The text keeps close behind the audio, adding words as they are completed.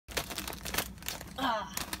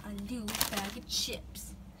a new bag of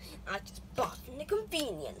chips I just bought from the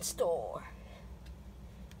convenience store.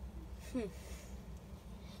 You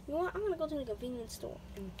know what? I'm gonna go to the convenience store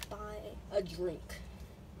and buy a drink.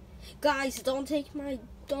 Guys, don't take my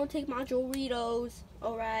Doritos.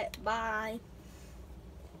 All right, bye.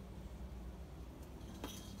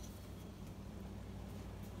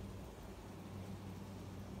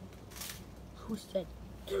 Who said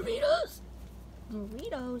Doritos?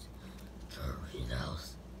 Doritos.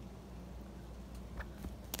 Doritos.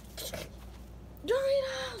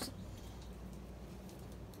 Doritos.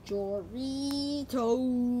 Doritos.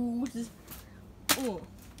 Oh.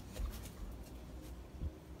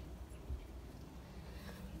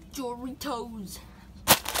 Doritos.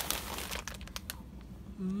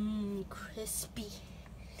 Crispy.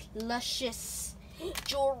 Luscious.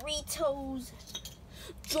 Doritos.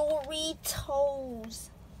 Doritos.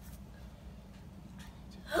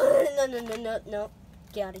 No.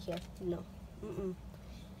 Get out of here. No.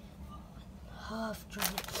 Half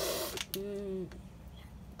Doritos.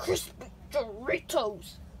 Crispy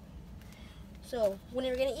Doritos. So, when are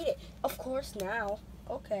we gonna eat it? Of course, now.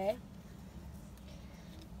 Okay.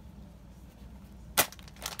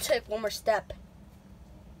 Take one more step.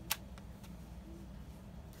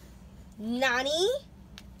 Nani?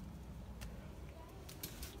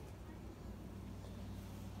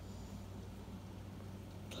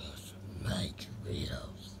 Those are my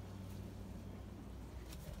Doritos.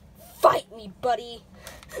 Fight me, buddy.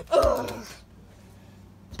 Ugh.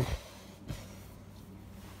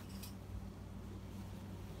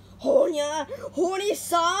 Horny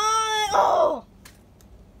side. Oh!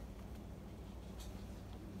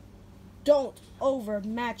 Don't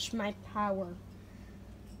overmatch my power.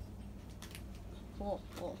 Oh.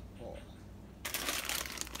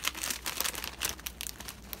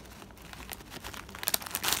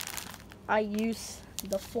 I use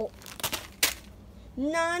the fork.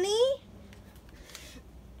 Nani?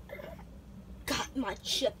 Got my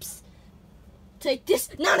chips. Take this,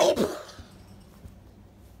 Nani.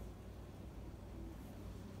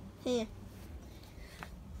 Here.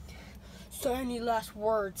 So any last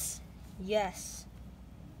words? Yes.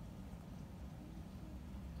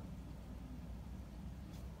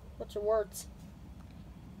 What's your words?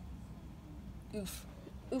 Oof.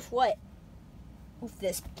 Oof what? Oof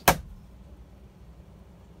this.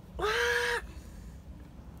 Ah!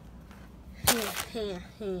 Here.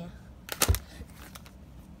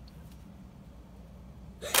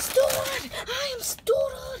 Stored! I am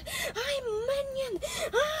stored! I am minion!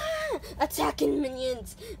 Ah! Attacking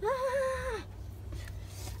minions! Ah!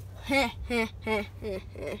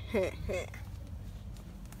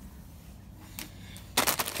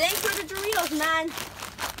 Thanks for the Doritos, man.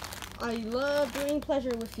 I love doing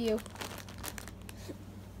pleasure with you.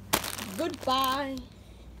 Goodbye.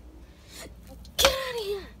 Get out of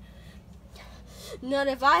here. Not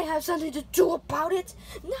if I have something to do about it.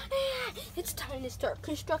 Nah. It's time to start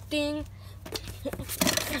constructing.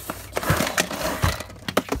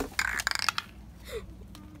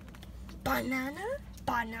 Banana?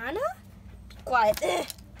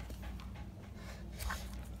 Quiet.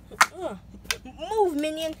 Move,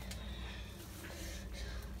 minion.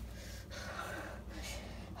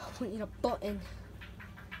 We need a button.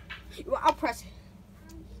 I'll press it.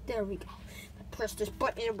 There we go. I press this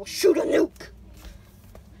button and we'll shoot a nuke.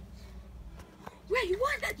 Wait,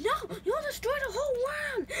 what? No, you'll destroy the whole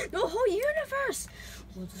world, the whole universe.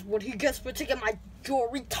 Well, this is what he gets for taking my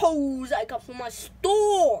Doritos I got from my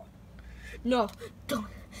store. No, don't.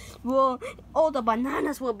 Well, all the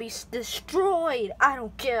bananas will be destroyed. I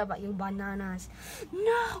don't care about you bananas.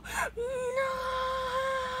 No.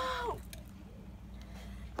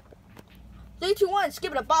 3, 2, 1,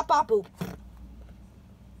 skip it a bop bop boop.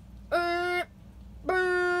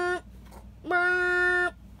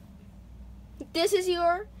 This is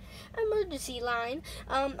your emergency line.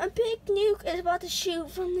 A big nuke is about to shoot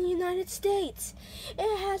from the United States.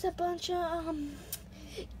 It has a bunch of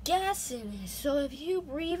gas in it, so if you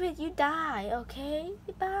breathe it, you die. Okay,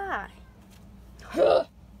 goodbye.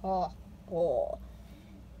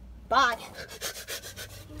 Bye.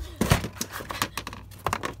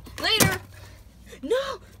 Later.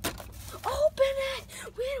 No! Open it!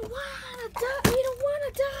 We don't wanna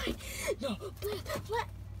die! No, please,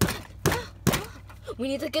 we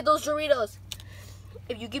need to get those Doritos.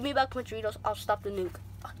 If you give me back my Doritos, I'll stop the nuke.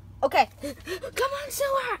 Okay. Come on,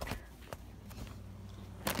 Silver!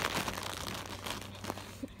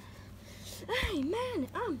 Hey, man,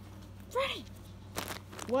 Freddy.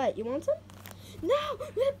 What, you want some? No,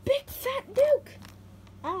 the big fat nuke!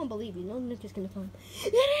 I don't believe you. No nuke is gonna come.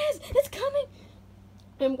 It is! It's coming!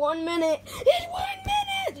 In 1 minute! In 1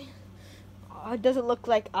 minute! It doesn't look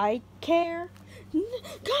like I care.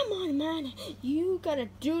 Come on, man. You gotta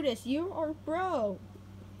do this. You're our bro.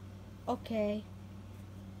 Okay.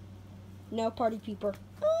 No party pooper.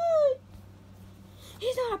 Oh,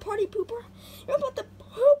 he's not a party pooper. You're about to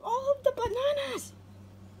poop all of the bananas.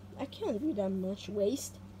 I can't do that much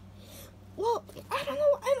waste. Well, I don't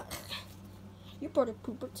know. You're party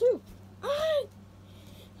pooper too.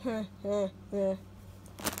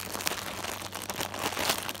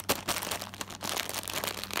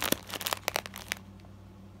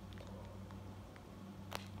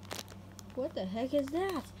 What the heck is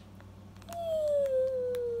that?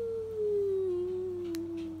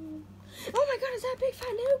 Oh my god, is that a big fat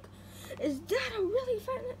nuke? Is that a really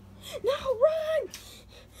fat nuke? No, run!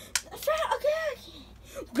 Fat, okay.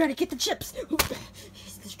 We gotta get the chips.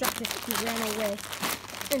 He's distracted. He ran away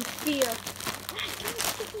in fear.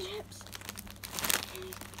 Get the chips.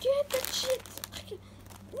 Get the chips.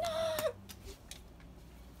 No!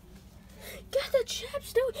 Get the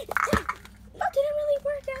chips, dude. That didn't really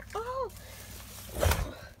work at all.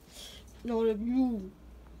 None of you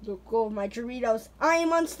let go of my Doritos. I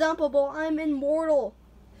am unstoppable. I'm immortal.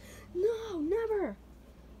 No, never.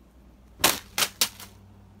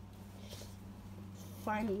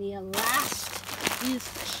 Finally, at last,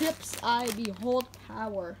 these chips I behold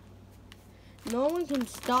power. No one can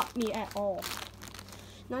stop me at all.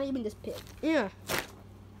 Not even this pig. Yeah.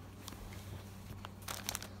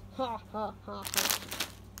 Ha ha ha ha.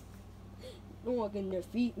 No one can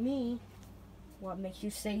defeat me. What makes you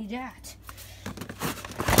say that?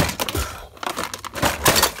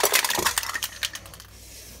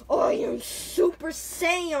 I am Super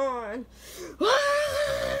Saiyan!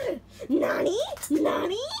 Nani?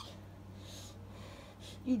 Nani?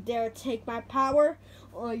 You dare take my power?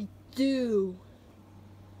 I do.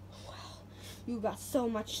 Well, you got so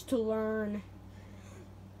much to learn.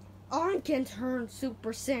 I can turn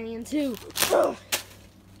Super Saiyan too.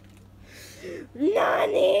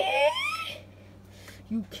 Nani?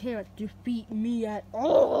 You can't defeat me at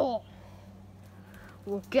all.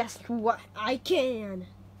 Well, guess what? I can.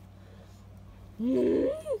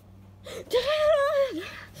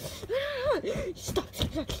 Stop.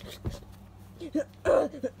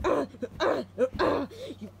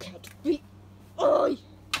 You can't defeat.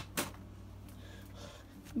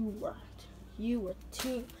 You were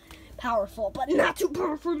too powerful, but not too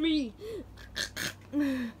powerful for me.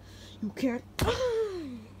 You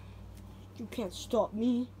can't stop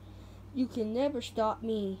me. You can never stop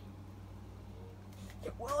me.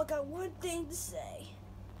 Well, I got one thing to say.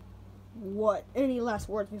 What? Any last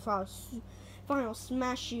words before I'll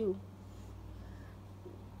smash you?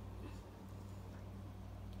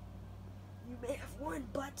 You may have won,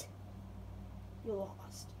 but you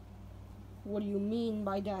lost. What do you mean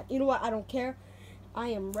by that? You know what? I don't care. I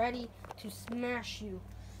am ready to smash you.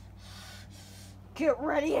 Get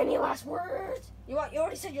ready. Any last words? You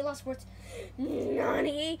already said your last words.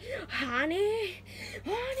 Nani? Honey?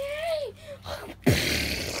 Honey?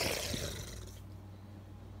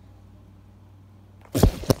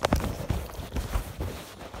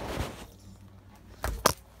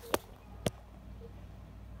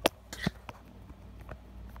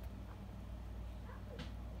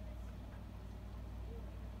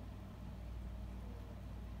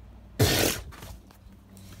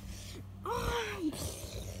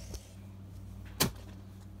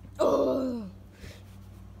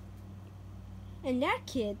 And that,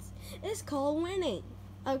 kids, is called winning.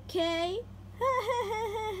 Okay?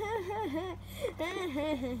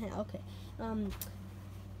 Okay.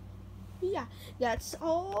 Yeah, that's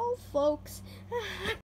all, folks.